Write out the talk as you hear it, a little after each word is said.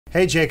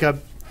Hey,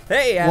 Jacob.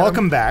 Hey, Adam.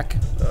 Welcome back.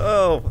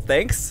 Oh,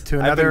 thanks. To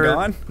I've been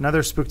gone.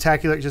 another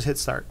spectacular. Just hit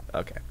start.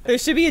 Okay. There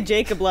should be a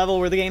Jacob level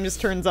where the game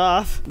just turns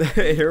off.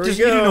 Here we Just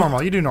go. you do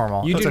normal. You do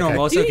normal. You That's do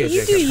normal. Okay. It's okay,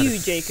 You Jacob. do you,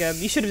 Jacob.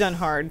 You should have done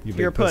hard. You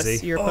You're a big puss.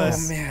 pussy. You're a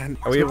puss. Oh man.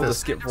 Are we able to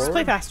skip Just forward?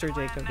 play faster,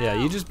 Jacob. Yeah,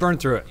 you just burn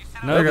through it.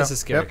 None There of you this go. is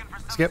scary.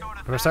 Yep. Skip.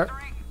 Press start.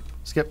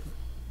 Skip.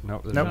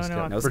 Nope. Nope. No skip.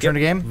 No, No Return skip. to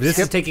game. This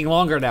Skip. is taking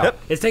longer now. Yep.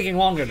 It's taking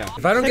longer now.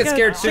 If I don't Check get out-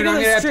 scared check soon, out I'm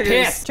those gonna have triggers.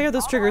 pissed. Check out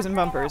those triggers and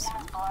bumpers.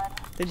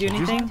 They do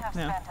anything?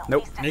 No.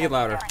 Nope. Make it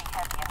louder.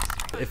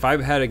 If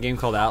I had a game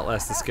called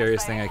Outlast, the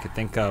scariest thing I could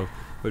think of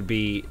would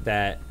be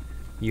that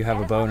you have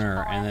a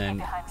boner and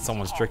then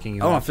someone's tricking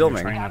you. Oh, I'm off and you're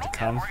filming. Trying not to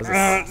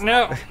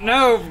come.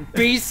 No,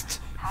 beast.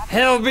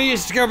 Hell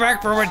beast, go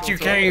back for what you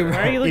came.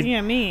 Why are you looking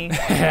at me?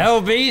 Hell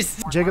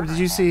beast. Jacob, did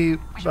you see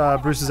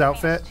Bruce's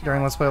outfit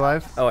during Let's Play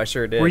Live? Oh, I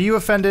sure did. Were you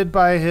offended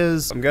by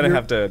his? I'm gonna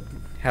have to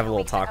have a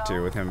little talk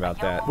to with him about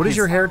that. What is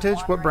your heritage?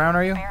 What brown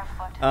are you?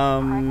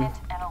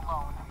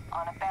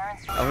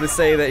 I'm gonna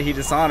say that he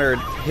dishonored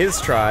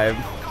his tribe,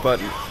 but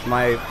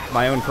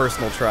my own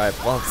personal tribe.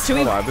 Well, Should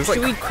we- hold on. There's should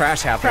like we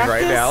crash happening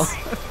right now.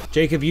 practice?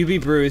 Jacob, you be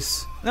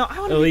Bruce. No, I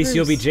want to At be least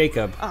you'll be Bruce.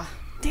 Jacob. Ah,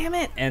 damn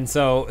it. And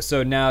so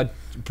now,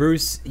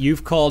 Bruce,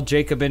 you've called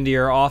Jacob into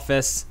your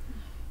office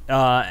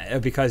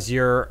because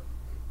you're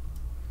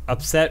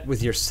upset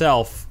with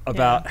yourself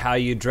about how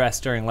you dress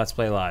during Let's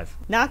Play Live.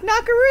 Knock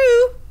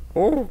knockaroo.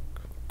 Oh,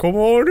 come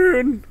on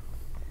in.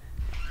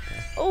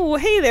 Oh,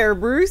 hey there,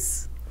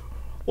 Bruce.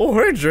 Oh,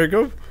 hey,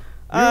 Jacob.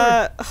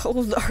 Oh,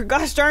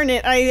 gosh darn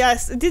it! I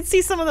did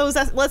see some of those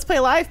Let's Play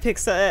Live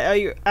pics.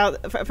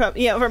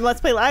 From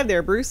Let's Play Live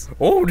there, Bruce.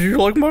 Oh, do you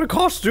like my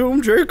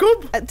costume,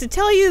 Jacob? To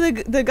tell you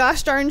the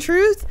gosh darn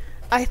truth,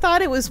 I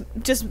thought it was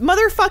just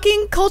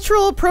motherfucking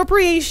cultural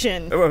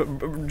appropriation.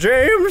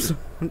 James?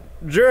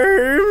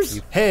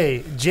 James?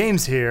 Hey,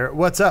 James here.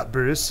 What's up,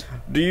 Bruce?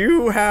 Do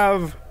you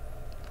have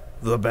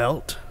the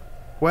belt?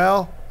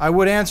 Well, I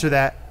would answer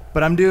that,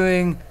 but I'm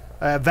doing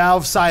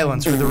Valve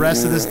silence for the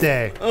rest of this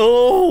day.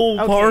 Oh,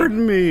 Okay.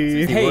 pardon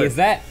me. Hey, is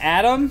that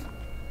Adam?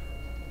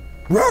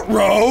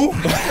 Ruh-roh!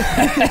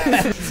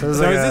 So is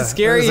it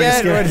scary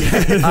yet?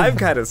 I'm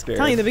kind of scared. I'm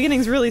telling you, the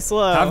beginning's really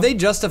slow. Have they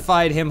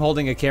justified him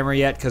holding a camera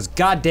yet? Because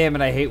god damn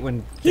it, I hate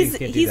when things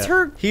can't do He's that.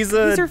 her. He's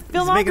her making a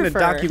filmographer.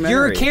 documentary.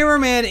 You're a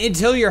cameraman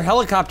until your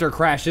helicopter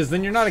crashes.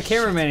 Then you're not a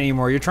cameraman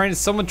anymore. You're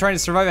someone trying to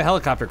survive a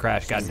helicopter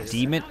crash. God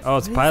damn it! Oh,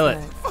 it's a pilot.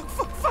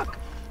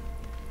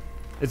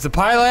 It's the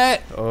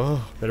pilot.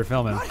 Oh, Better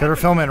film him. Better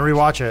film it and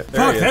rewatch it.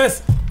 There Fuck he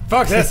this!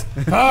 Fuck this!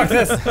 Fuck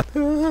this!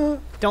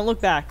 Don't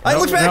look back. I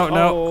looked back.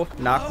 No.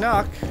 Knock,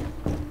 knock.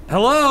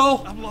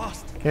 Hello.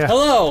 Yeah.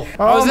 Hello. I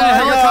Oh was in a my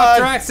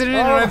helicopter God. accident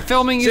and I'm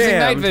filming using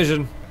night jammed.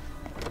 vision.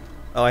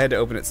 Oh, I had to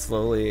open it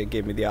slowly. It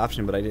gave me the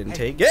option, but I didn't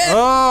take it.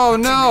 Oh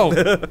no!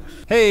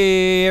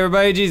 Hey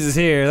everybody, Jesus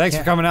here. Thanks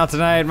for coming out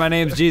tonight. My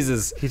name's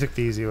Jesus. He took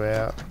the easy way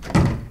out.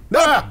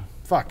 Ah!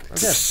 Fuck. Okay.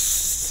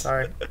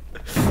 Sorry.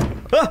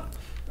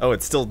 Oh,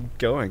 it's still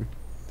going,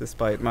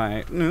 despite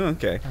my.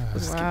 Okay,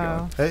 let's just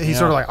Wow. He's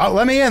sort of like, oh,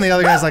 let me in. The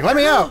other guy's like, let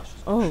me out.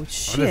 Oh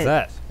shit. What is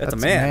that? keep going. That's a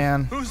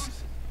man.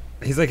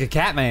 He's like a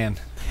cat man.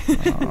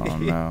 Oh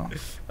no.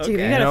 Dude, we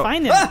Okay. gotta No.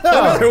 find him.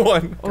 Another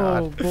one.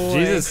 Oh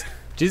boy.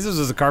 Jesus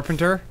was a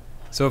carpenter,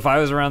 so if I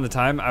was around the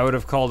time, I would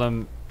have called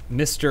him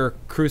Mr.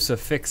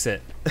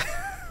 Crucifix-It.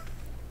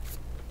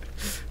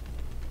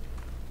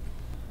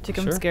 Chick,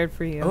 I'm Sure. scared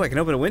for you. Oh, I can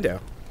open a window.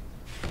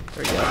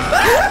 There you go.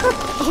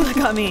 Oh, that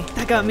got me.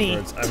 That got me.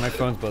 Birds. My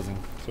phone's buzzing.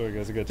 Sorry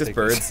guys, I gotta Just take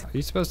birds. this. Are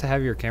you supposed to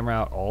have your camera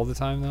out all the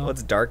time though? Well,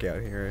 it's dark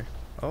out here.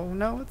 Oh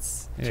no,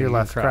 it's. Yeah, To your you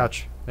left, can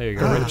crouch. There you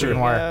Go go. with the chicken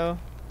wire. Go.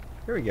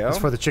 Here we go. It's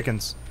for the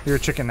chickens. You're a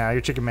chicken now. You're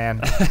a chicken man.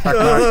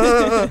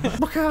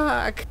 Knock,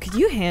 knock. Could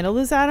you handle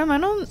this, Adam? I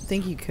don't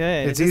think you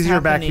could. It's If this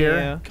easier back happened to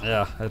here. you.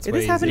 Yeah, that's Did way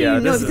this happen easier. to Yeah,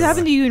 you? No, this did this is-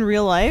 happen to you in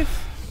real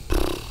life?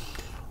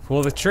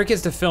 Well, the trick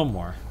is to film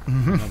more. You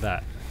know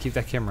that. Keep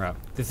that camera up.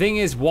 The thing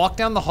is, walk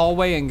down the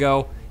hallway and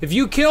go, if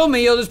you kill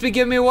me, you'll just be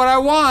giving me what I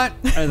want.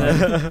 And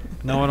then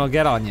no one will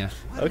get on you.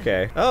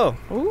 Okay. Oh,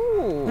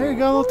 Ooh. There you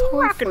go, a little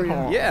toy for you.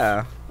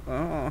 yeah.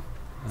 Oh.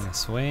 And a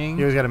swing.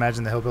 You always gotta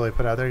imagine the hillbilly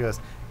put out there. He goes,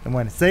 and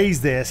when it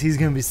sees this, he's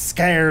gonna be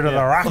scared of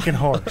the rocking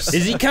horse.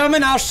 Is he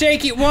coming? I'll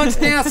shake it once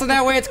now, so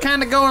that way it's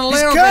kind of going a He's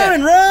little coming,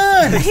 bit. The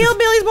run!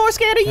 hillbilly's more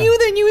scared of you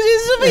than you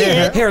is of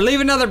it. Here,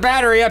 leave another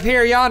battery up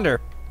here yonder.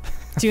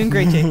 Doing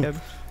great, Jacob.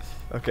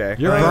 Okay.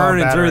 You're Hang on,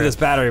 burning battery. through this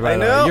battery, by I the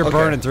way. know. You're Okay.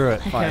 burning through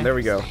it. Fine. There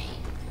we go.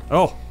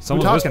 Oh,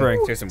 someone's talking?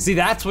 whispering. Here's some See,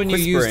 that's when you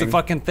use the whispering.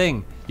 fucking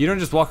thing. You don't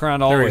just walk around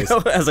There we always. go.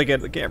 As I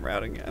get the camera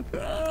out again.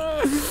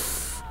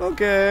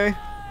 Okay.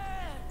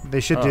 They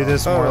should do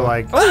this more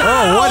like,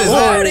 Oh, what is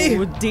that?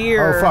 Oh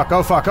dear. oh fuck,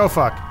 oh fuck, oh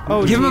fuck.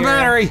 Oh, Give him a dear.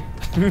 battery.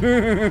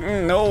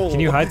 No. Can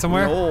you hide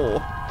somewhere? No.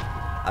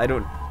 I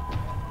don't.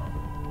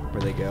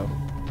 Where'd they go?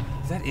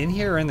 Is that in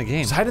here or in the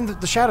game? Just hide in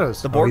the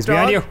shadows. The Oh, Borg he's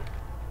behind dog? you.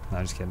 No,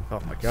 I'm just kidding. Oh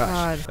my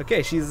gosh. God.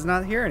 Okay, she's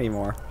not here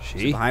anymore.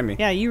 She's behind me.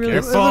 Yeah, you really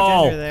Careful. looked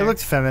under It there.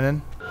 looked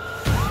feminine.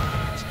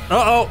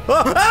 Uh-oh.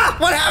 Ah,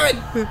 what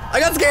happened? I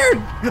got scared.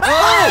 Don't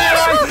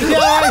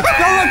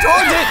run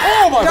towards it!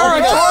 Oh my God! Don't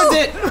run towards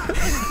it!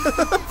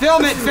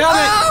 Film it! Film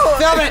it!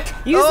 Film it!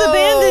 Use the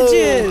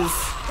bandages.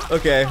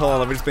 Okay, hold on.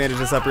 Let me just bandage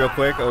this up real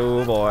quick.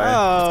 Oh boy.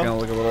 Oh. It's gonna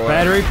look a little.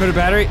 Battery, put a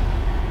battery.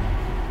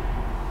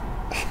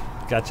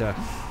 Gotcha.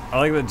 I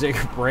like that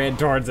Jacob ran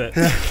towards it.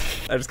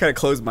 I just kind of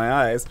closed my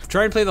eyes.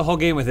 Try and play the whole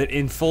game with it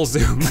in full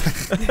zoom.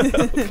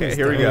 Okay,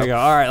 here we There go. we go.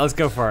 All right, let's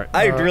go for it.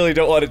 I really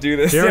don't want to do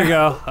this. Here we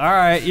go. All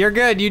right, you're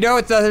good. You know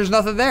it's there's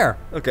nothing there.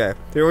 Okay,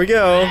 here we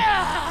go.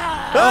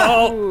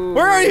 Oh,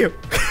 Where are you?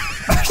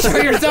 show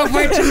yourself,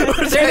 wait.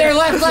 There,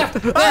 left.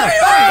 There,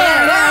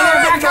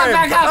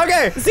 back up.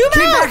 Okay, Zoom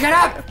Keep out. backing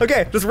up.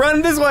 okay, just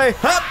run this way.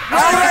 Up.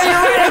 Oh, where are you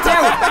running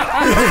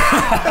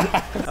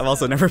to? I've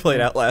also never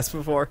played Outlast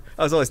before.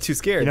 I was always too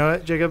scared. You know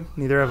what, Jacob?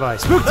 Neither have I.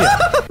 Spooked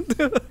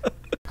you.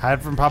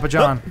 Hide from Papa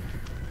John.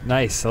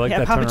 Nice. I like Yeah,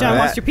 that. Papa turnaround. John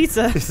wants your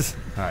pizza.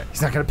 All right.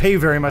 He's not gonna pay you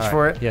very much All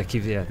for right.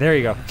 it. Yeah, there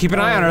you go. Keep an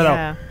eye on her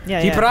though.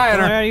 Yeah. Keep an eye on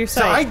her. Out of your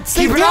sight.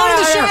 Keep an eye on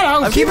her.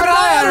 shadows. Keep an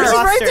eye on her. She's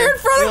right there in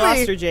front of We me.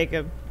 lost her,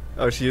 Jacob.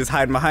 Oh, she is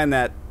hiding behind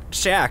that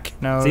shack.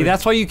 No. See,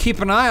 that's why you keep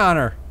an eye on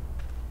her.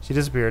 She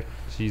disappeared.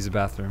 She used the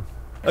bathroom.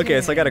 Okay,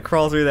 so I gotta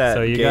crawl through that.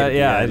 So you gate got, at the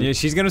yeah, end. and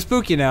she's gonna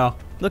spook you now.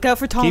 Look out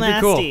for Tall Keep it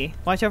cool. Nasty.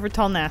 Watch out for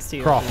Tall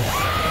Nasty. Crawl.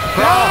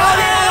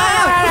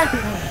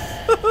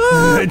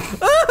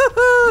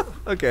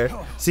 Okay.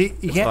 See,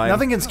 you can't. fine.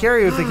 Nothing can scare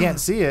you if they can't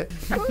see it.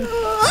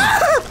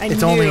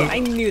 I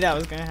knew that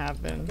was gonna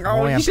happen. Oh,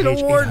 Only you on should have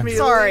page warned me. 800.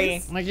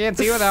 Sorry. I can't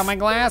see without my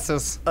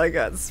glasses. I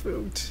got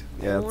spooked.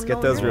 Yeah, let's get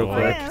no, those no, real no.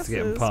 quick. It's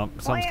getting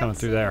pumped. Something's coming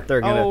through there.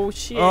 They're gonna. Oh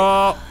shit.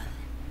 Oh,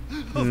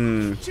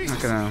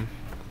 Not gonna.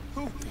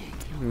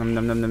 Num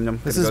num num num num.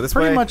 This Gonna is go this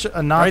pretty way. much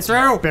a not right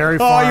through. berry Oh,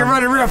 farm. you're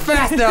running real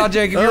fast now,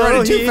 Jacob. You're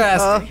running too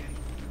fast.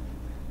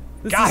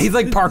 God, he's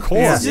like parkour.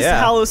 Yeah. This is just Yeah.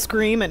 a hollow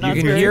scream at You Knott's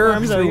can Berry hear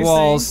Farm, is that what through you're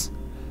walls.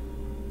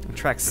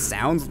 Track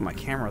sounds with my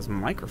camera's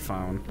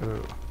microphone.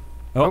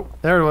 Oh,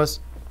 There it was.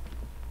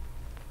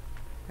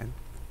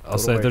 I'll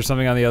say there's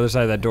something on the other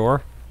side of that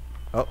door.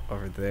 Oh,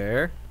 over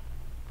there.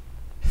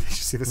 Did you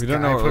see this We guy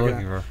don't know what we're poking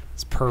looking for.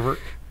 This pervert.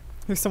 saying?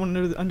 There's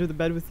someone under the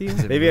bed with you.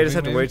 Maybe I just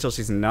have to moving, wait till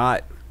she's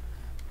not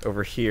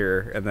over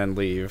here and then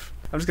leave.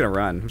 I'm just gonna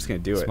run. I'm just gonna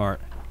do it. Smart.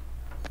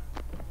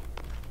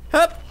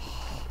 Hup.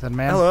 Is that a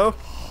man? Hello.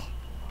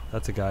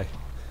 That's a guy.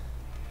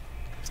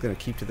 Just gonna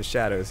keep to the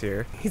shadows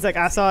here. He's like,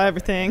 I saw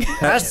everything.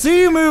 I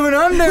see you moving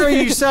under,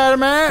 you side of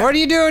man. What are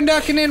you doing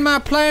ducking in my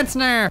plants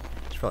now?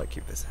 Should probably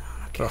keep this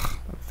out. Okay. Ugh,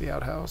 that's the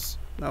outhouse.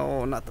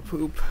 No, not the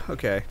poop.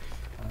 Okay.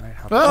 All right,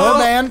 hop Oh,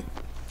 man.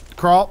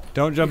 Crawl.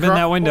 Don't jump in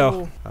that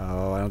window.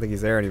 Oh, I don't think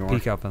he's there anymore.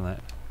 Peek up on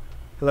that.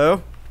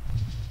 Hello.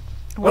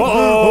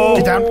 Oh,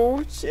 get down.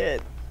 Oh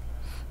shit.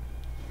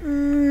 I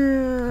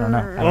don't know.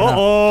 I don't know.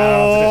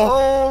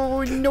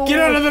 Oh no! Get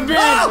out of the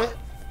bed!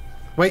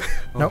 Wait.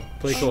 Nope.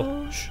 Play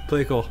cool.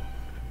 Play cool.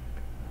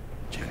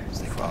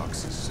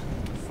 Foxes.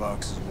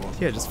 Foxes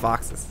walk. Yeah, just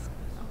foxes.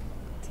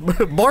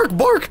 Bark,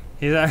 bark.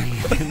 He's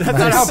that's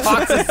not how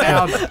foxes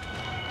sound.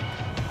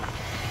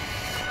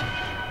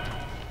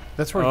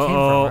 That's where it came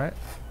Uh-oh. from, right?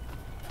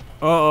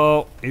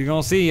 Uh-oh. He's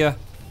gonna see ya.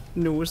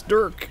 No, it's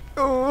Dirk.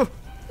 Oh.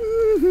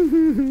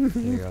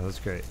 There you go. That's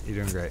great. You're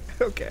doing great.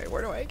 Okay,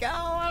 where do I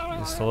go?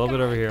 Just a little bit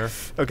over here.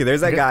 Okay,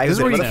 there's that Okay, guy this who's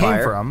is where in he the came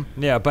fire. from.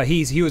 Yeah, but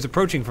he was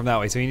approaching from that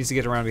way, so he needs to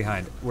get around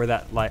behind where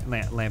that lamp Should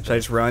I is.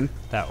 just run?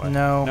 That way.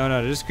 No.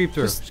 No, just creep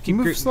through. Just keep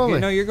move slowly.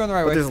 No, you're going the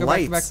right But way. there's Go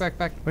lights.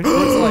 back. Where's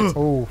the lights?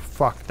 Oh,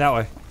 fuck. That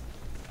way.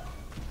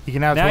 You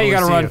can now Now totally you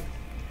gotta see run. it.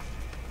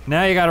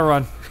 Now you gotta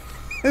run.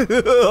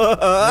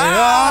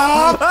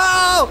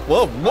 Oh!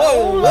 Whoa,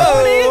 whoa,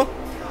 whoa!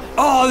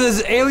 Oh,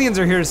 those aliens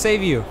are here to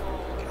save you.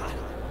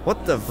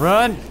 What the?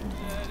 Run.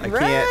 I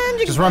can't.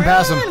 Just run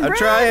past him. I'm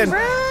trying.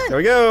 There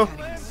we go.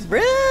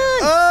 Run!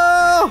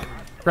 Oh!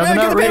 Grab the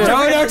note, read it. No,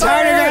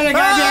 turn it. The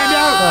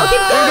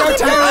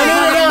goddamn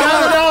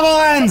No double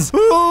ends.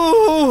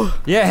 Ooh!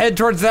 Yeah, head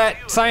towards that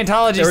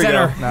Scientology There we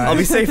center. go. I'll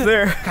be safe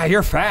there. God,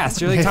 you're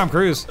fast. You're like Tom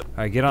Cruise. All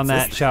right, get on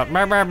that. Shout.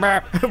 Bark, bark,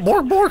 bark.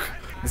 Bork, bork.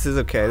 This is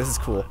okay. This is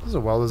cool. This is a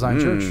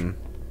well-designed church.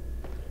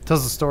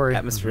 Tells the story.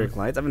 Atmospheric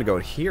lights. I'm gonna go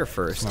in here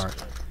first. Smart.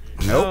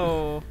 Nope.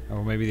 Oh.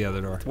 Or maybe the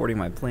other door. Thwarting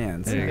my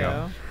plans. There you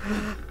go.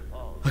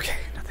 Okay,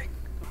 nothing.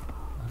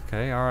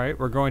 Okay, all right.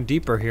 We're going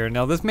deeper here.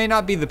 Now, this may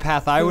not be the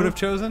path I would have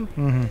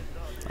chosen.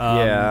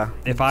 Yeah.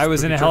 If I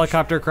was in a church.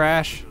 helicopter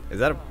crash, Is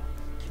that a?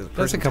 There's a there's a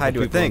person couple tied to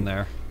a people in thing.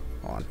 there.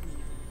 Hold on.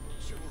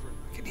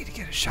 I need to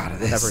get a shot of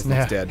That this. person's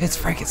Yeah. dead. It's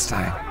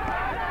Frankenstein.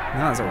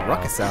 No, there's a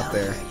ruckus out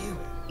there.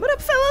 What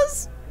up,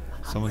 fellas?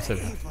 Someone said,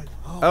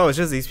 Oh, it's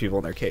just these people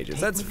in their cages.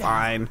 That's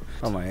fine.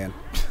 Oh man.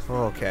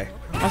 Oh, okay.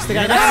 Watch the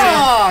guy next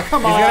Oh,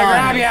 come on! "He's gonna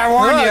grab you. I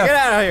warned you." Get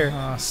out of here.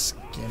 Oh,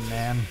 skin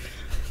man.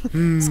 to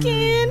you.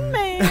 Skin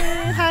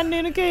man, hiding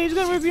in a cage,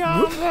 gonna rip your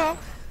arms off.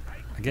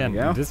 Again,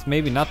 There you go. this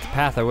may be not the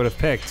path I would have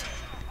picked.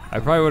 I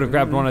probably would have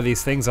grabbed one of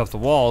these things off the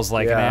walls,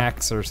 like an Yeah.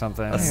 axe or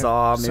something. A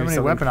saw, maybe So many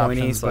something weapon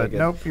pointy, options, so I but could-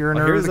 nope, you're a Oh,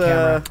 nerd here's with the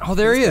camera. Oh,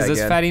 there he This is. guy It's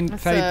again. Fatty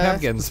That's, It's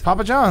Pepkins.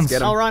 Papa John's.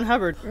 Get him. All Ron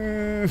Hubbard.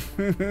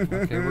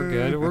 Okay, we're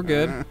good. We're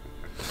good.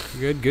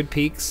 Good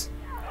peaks.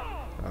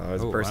 Oh,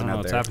 there's a Oh, I person don't know out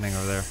what's there. happening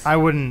over there. I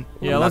wouldn't.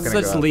 Yeah, not let's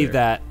gonna go out leave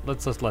there. that.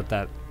 Let's just let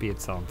that be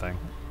its own thing.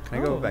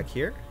 Can I go back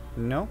here?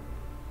 No.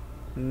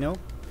 Nope.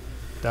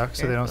 Duck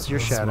so they don't see your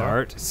shadow.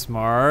 Smart,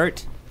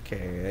 smart.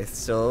 Okay, I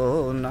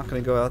still not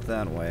gonna go out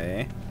that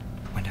way.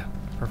 Window.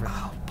 Perfect.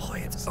 Oh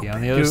boy, it's See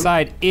on the other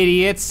side,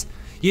 idiots.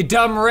 You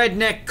dumb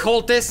redneck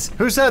cultists.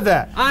 Who said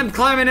that? I'm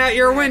climbing out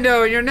your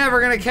window and you're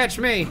never gonna catch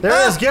me. There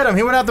it is. Get him.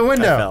 He went out the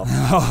window.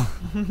 I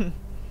fell.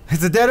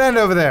 It's a dead end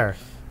over there.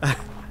 You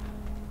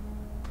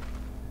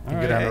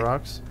All get down the right.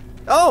 rocks.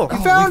 Oh, You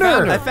found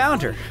her. I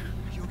found her.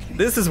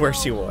 This is where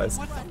she was.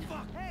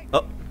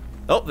 Oh,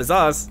 oh, it's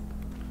Oz.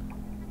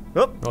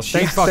 Oh, Well,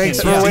 Thanks- fucking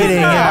thanks for yeah. waiting,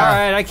 yeah. All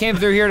right, I came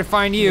through here to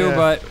find you, Yeah.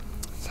 but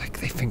it's like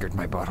they fingered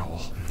my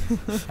butthole.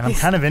 And I'm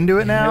kind of into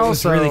it now. It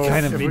was so really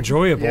kind of if we-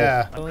 enjoyable.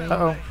 Yeah.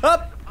 Uh-oh.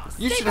 up.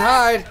 You should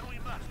hide.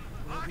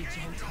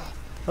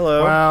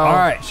 Hello. Wow. All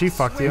right. She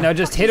fucked you. Now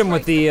just hit him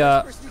with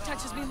the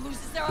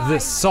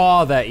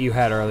saw that you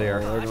had earlier.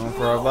 We're going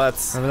for our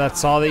butts. Remember that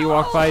saw that you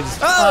walked by? Just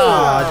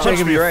Ah, Punched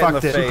Jacob, me you right in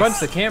fucked the it. face. punch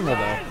the camera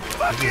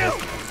though.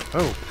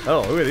 Oh,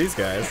 Oh, who are these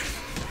guys?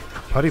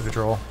 putty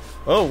patrol.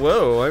 Oh,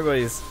 whoa,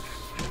 everybody's.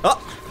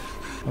 Oh,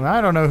 Well,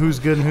 I don't know who's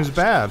good and who's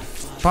bad.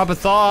 Papa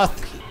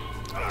Thoth.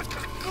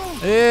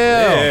 Ew.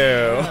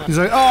 ew. He's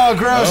like, oh,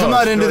 gross. I'm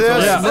not into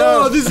this. Yeah.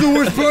 No. Oh, this is the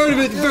worst part of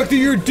it. The fact that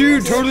you're a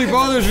dude totally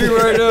bothers me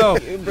right now.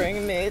 You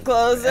bring me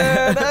closer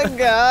to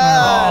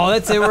God. Oh,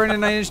 that's it. We're in a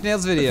Nine Inch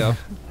Nails video.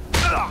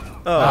 Oh.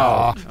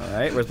 All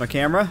right, where's my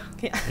camera?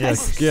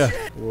 Yes. Yeah.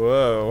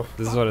 Whoa.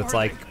 This is what it's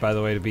like, by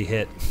the way, to be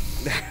hit.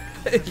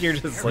 You're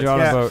just like. You're on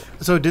a Yeah. boat.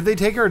 So did they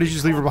take her or did you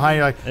just leave her behind?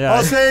 You're like, Yeah.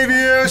 I'll save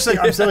you. She's like,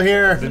 I'm still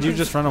here. Did you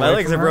just run away My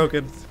legs from are her?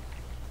 broken.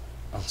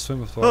 I'll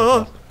swim with Oh.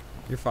 waterfall.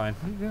 You're fine.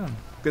 What are you doing?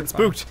 Getting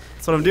spooked.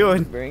 That's what I'm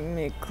doing. Bring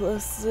me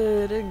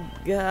closer to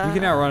God. You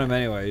can outrun him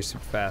anyway. You're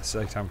super fast,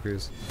 like Tom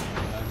Cruise.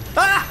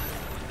 Ah!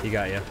 He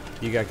got you.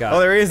 You got Oh,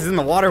 there he is. He's in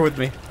the water with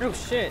me. Oh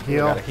shit. I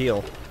Heal. gotta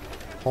heal.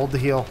 Hold the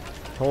heel.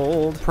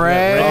 Hold.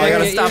 Pray. Oh, I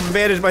gotta Yeah, stop yeah. and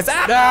bandage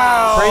myself.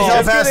 No! Pray till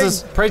it just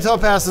passes. Pray till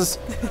it passes.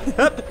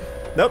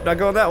 Nope, not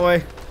going that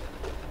way.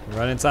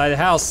 Run inside the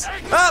house.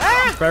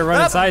 Ah! Better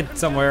run inside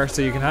somewhere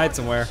so you can hide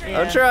somewhere.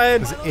 I'm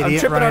trying. I'm Idiot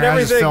tripping running on around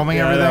just everything. filming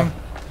Yeah, I know.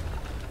 everything.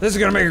 This is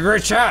gonna make a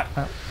great shot.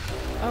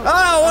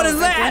 Oh, what is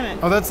God that? damn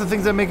it. Oh, that's the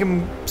things that make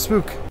him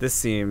spook. This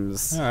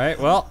seems All right.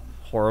 Well,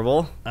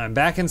 horrible. I'm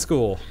back in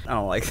school. I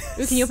don't like Ooh,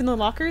 this. can you open the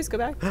lockers? Go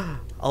back.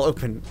 I'll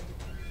open.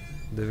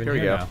 Living Here we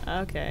here go.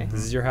 now. Okay.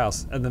 This is your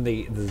house, and then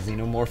the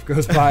xenomorph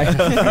goes by.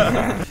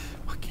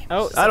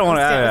 Oh, I don't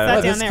wanna- What's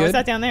that that's down there? good. What's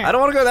that down there? I don't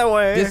want to go that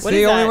way. It's What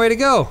the is only that? way to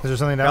go. Is there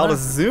something down I'll there?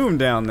 just zoom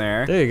down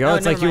there. There you go. Oh,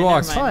 it's like never you mind,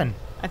 walked. never mind.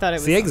 Fine. I thought it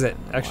was Oh, It's the exit.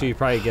 Actually, you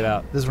probably get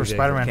out. This is where through the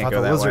Spider-Man Can't fought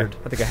go the that lizard.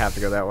 way. I think I have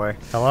to go that way.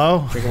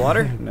 Hello? Drink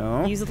water?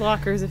 No. Use the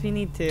lockers if you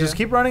need to. Just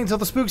keep running until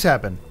the spooks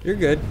happen. exit. You're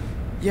good.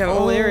 Yeah.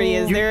 Oh, there he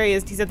is. There he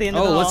is. He's at the end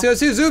of Oh, the hall. let's go.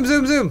 Zoom,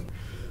 zoom, zoom.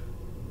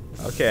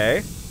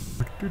 Okay.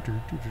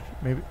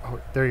 Maybe. Oh,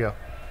 there you go.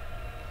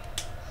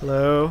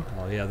 Hello.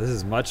 Oh yeah, this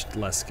is much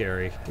less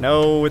scary.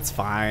 No, it's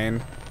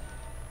fine.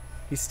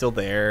 He's still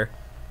there.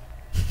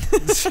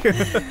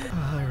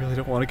 Oh, I really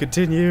don't want to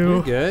continue.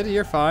 You're good.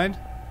 You're fine.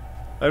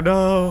 Oh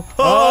no.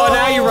 Oh,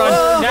 now you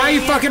run. Now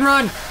you fucking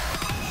run.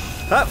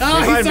 Ah, Oh,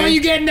 he behind saw me.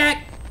 you getting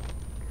that.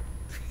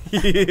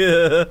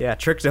 Yeah. Yeah,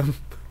 tricked him.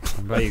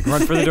 But you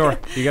run for the door.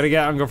 You gotta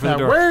get out and go for the Now,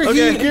 door. where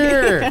Okay. he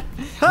here?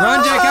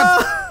 Run,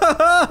 Jacob.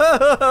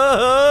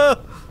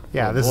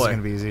 Yeah, this is boy.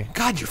 gonna be easy.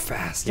 God, you're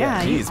fast.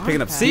 Yeah, He's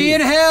picking up fast. See you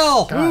in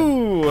hell.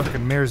 Ooh.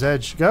 Fucking Mirror's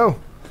Edge. Go.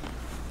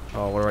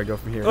 Oh, where do I go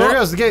from here? There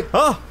goes the gate.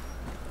 Oh.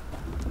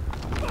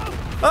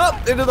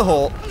 Up into the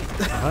hole.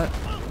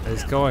 What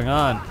is going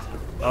on?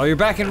 Oh, you're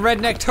back in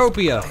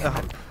Rednecktopia.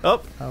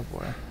 Oh. Oh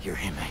boy. You're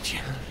him, ain't you?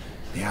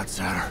 The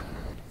outsider.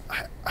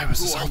 I was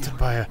assaulted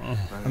by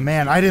a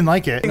man. I didn't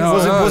like it. No,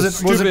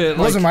 stupid, wasn't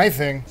like- my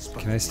thing.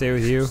 Can I stay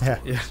with you? Yeah.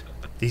 Yeah.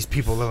 These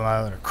people living on the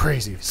island are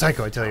crazy.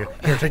 Psycho, I tell you.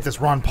 Here, take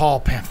this Ron Paul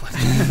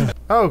pamphlet.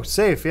 Oh,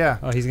 safe, yeah.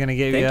 Oh, he's gonna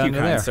get Thank you you, under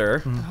kind there.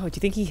 sir. Oh, do you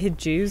think he hid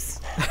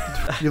Jews?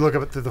 You look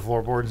up through the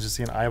floorboard and just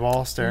see an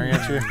eyeball staring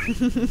at you.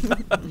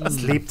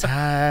 Sleep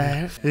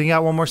tight. You think you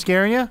got one more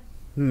scaring you?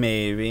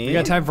 Maybe. We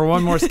got time for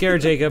one more scare,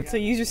 Jacob. So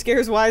use your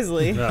scares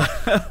wisely. Devil's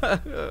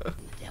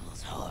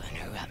whoring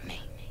her up me.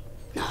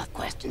 No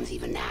questions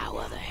even now,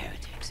 other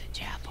heretics at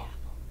chapel.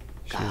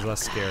 She's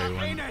less scary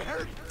one.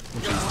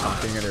 She's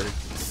talking in her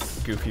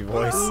goofy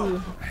voice.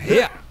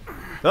 Yeah.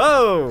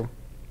 Oh!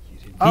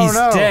 Oh, He's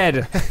no.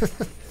 dead.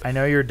 I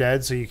know you're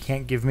dead, so you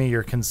can't give me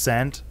your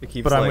consent, It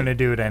keeps, but I'm like- going to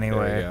do it There we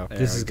anyway. go. This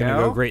There is we gonna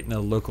go great in the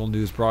local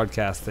news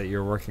broadcast that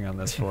you're working on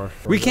this for.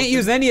 We can't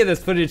use any of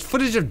this footage.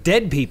 Footage of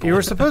dead people. You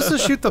were supposed to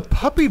shoot the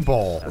puppy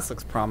bowl. This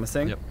looks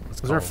promising. Yep.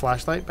 Let's Was there a call.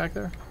 flashlight back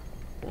there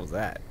What was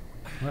that?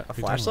 What? A What are you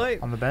talking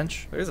flashlight? on the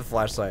bench? There's a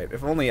flashlight.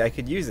 If only I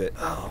could use it.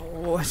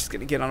 Oh, I'm just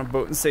gonna get on a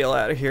boat and sail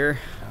out of here.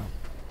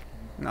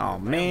 Oh,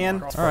 man.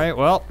 about? All right.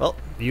 Well, Well,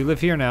 you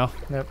live here now.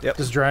 Yep.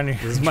 Just drown you.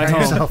 This is my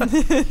drown home.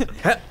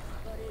 yourself.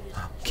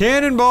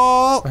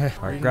 Cannonball! All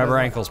right, grab her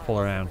ankles, pull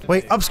her down.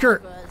 Wait,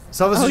 upskirt.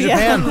 Saw this in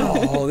yeah. Japan.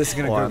 Oh, this is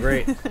gonna Hold go on.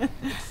 great.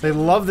 They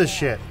love this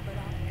shit.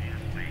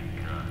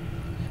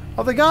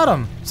 Oh, they got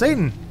him.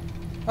 Satan.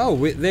 Oh,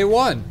 they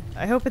won.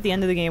 I hope at the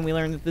end of the game we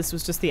learn that this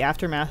was just the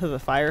aftermath of the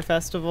fire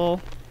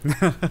festival.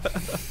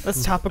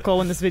 That's topical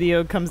when this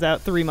video comes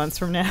out 3 months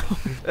from now.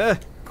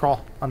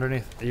 Crawl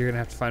underneath. You're gonna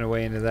have to find a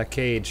way into that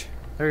cage.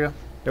 There you go.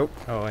 Nope.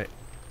 Oh wait.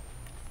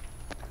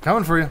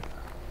 Coming for you.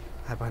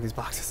 Hide behind these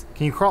boxes.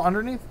 Can you crawl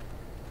underneath?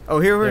 Oh,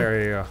 here we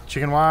There you go.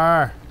 Chicken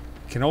wire.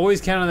 Can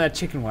always count on that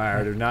chicken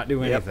wire to not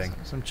do anything.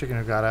 Some chicken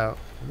who got out.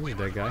 Who's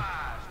that guy?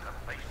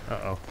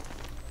 Uh-oh.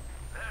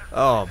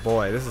 Oh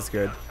boy, this is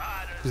good.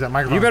 Who's that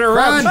microphone? You better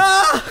run!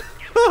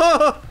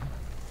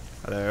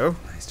 Hello.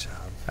 Nice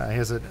job. He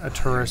has a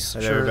tourist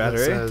Hello, shirt that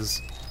battery.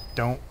 says,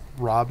 "Don't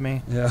rob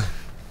me." Yeah.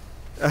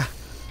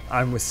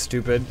 I'm with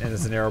stupid, and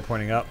there's an arrow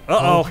pointing up.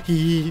 Uh-oh!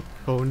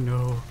 Oh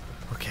no.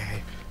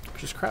 Okay.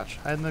 Just crouch.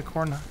 Hide in the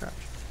corner. Crouch.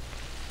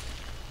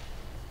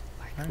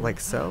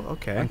 Like so?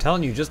 Okay. I'm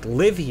telling you, just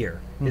live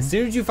here. As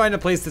soon as you find a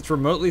place that's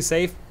remotely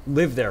safe,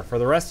 live there for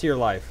the rest of your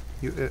life.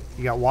 You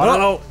got water.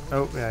 Uh-oh!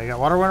 Oh yeah, you got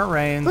water when it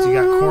rains. You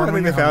got corn I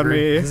when think you're they found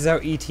hungry. me. This is how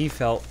E.T.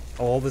 felt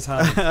all the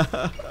time. There you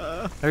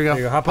go. There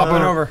you go, hop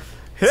on over.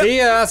 See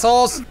ya,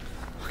 assholes!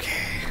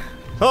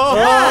 Oh,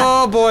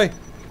 Oh boy!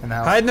 In the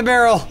house. Hide in the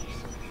barrel!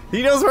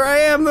 he knows where I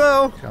am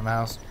though. Go in the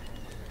house.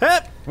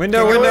 Hep. Window,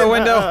 Can't go window, in.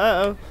 window!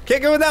 Uh-oh.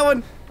 Can't go with that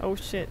one. Oh,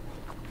 shit.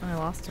 I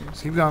lost him.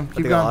 Just keep going. I Keep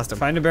think I going. lost him.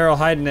 Find a barrel,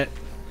 hide in it.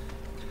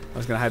 I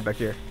was gonna hide back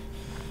here.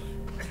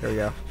 There we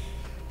go.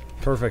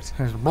 Perfect.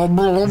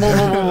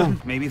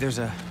 Maybe there's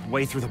a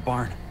way through the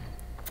barn.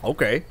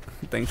 Okay.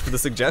 Thanks for the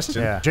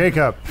suggestion. Yeah.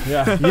 Jacob.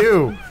 Yeah.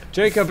 You.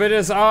 Jacob, it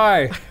is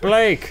I,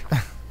 Blake.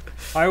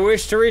 I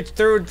wish to reach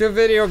through the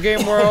video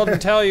game world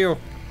and tell you.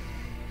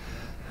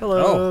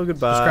 Hello. Oh,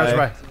 Goodbye. Just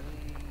crouch by.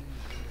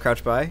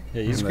 Crouch by.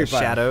 Yeah, you in just the creep by.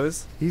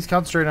 shadows. He's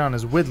concentrating on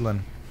his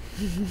whittling.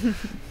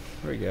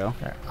 There we go.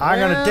 I'm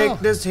gonna take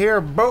this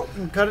here boat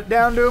and cut it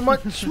down to a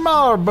much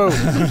smaller boat.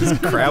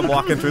 Crab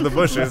walking through the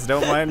bushes.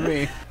 Don't mind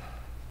me.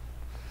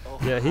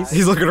 Yeah,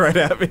 He's looking right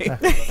at me.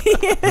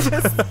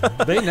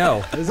 they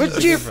know. This is What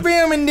just you different.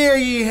 filming there,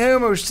 you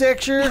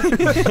homosexual?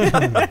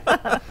 I'm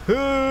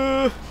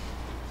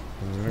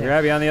gonna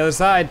grab you on the other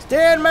side.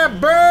 Stand my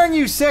burn,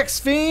 you sex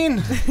fiend!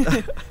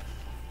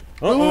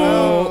 Uh-oh.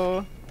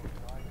 Oh.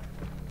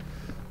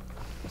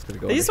 Just gonna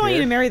go They just over want you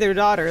to here. marry their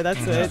daughter. That's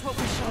it.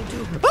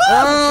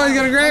 Oh, he's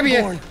gonna grab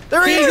you.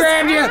 There he is.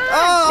 Grabbed you.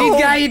 Oh.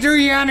 He's got you, threw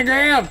you on the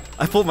ground.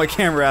 I pulled my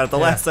camera out at the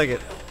last second.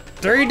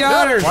 3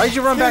 daughters. Why'd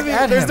you run back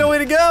at There's him? no way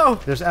to go.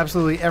 There's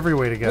absolutely every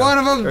way to go. One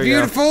of them's There you go.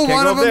 beautiful, Can't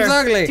one go of up them's there.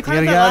 ugly. You climb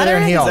gotta the get out of there ladder?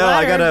 and heal. There's a No, I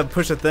ladder. gotta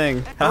push a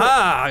thing.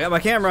 Haha! I got my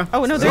camera.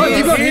 Oh, no, There there you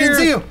he go. is. He didn't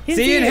see you. He's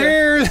See in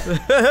here.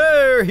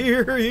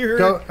 Here.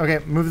 Go. Okay,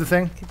 move the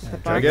thing.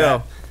 There we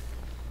go.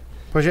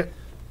 Push it.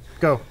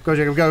 Go. Go,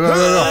 Jacob. Go, go,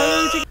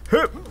 go,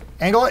 go.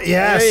 Angle it.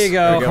 Yes. There you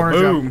go. There we go. Corner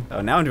Boom. jump.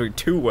 Oh, now I'm doing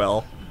too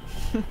well.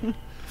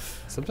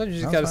 Sometimes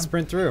you just No, gotta it's fine.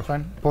 sprint through.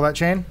 Fine. Pull that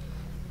chain.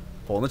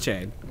 Pulling the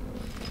chain.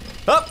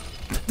 Up.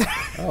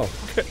 Oh.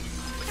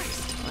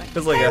 It's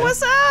like Hey, a.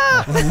 what's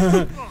up?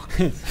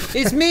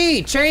 It's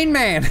me, Chain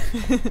Man.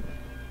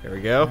 There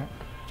we go.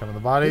 Jump in the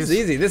This bodies. is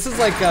easy. This is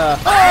like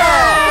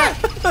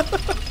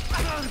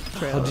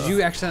Oh, did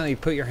you accidentally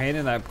put your hand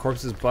in that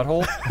corpse's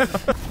butthole?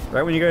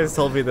 Right when you guys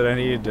told me that I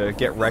needed to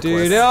get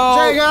reckless, Dude,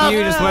 oh, Jacob!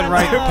 you just went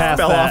right past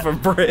fell that. off a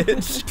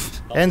bridge.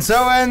 And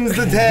so ends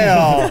the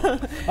tale.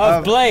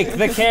 Of Blake,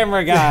 the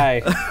camera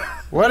guy.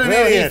 What an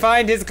Will he idiot.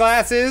 find his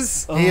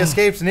glasses? He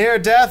escaped near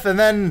death and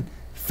then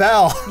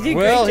fell. You did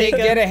Will great, he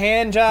Jacob. get a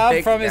hand job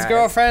Thank from you, his guys.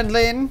 girlfriend,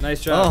 Lynn?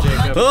 Nice job,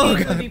 Jacob. Oh,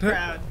 He would be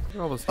proud.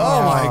 Oh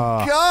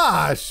my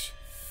gosh!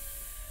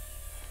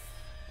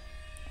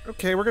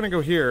 Okay, we're gonna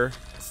go here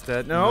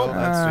instead. No,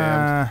 That's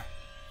jammed.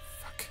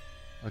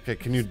 Okay,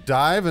 can you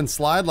dive and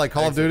slide like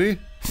Call of Duty?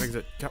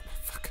 exit. Yep.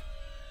 Fuck.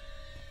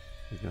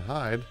 You can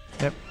hide.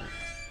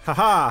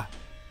 Haha!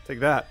 Take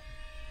that.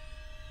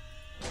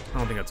 I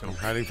don't think that's gonna.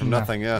 Hiding from nothing, yeah.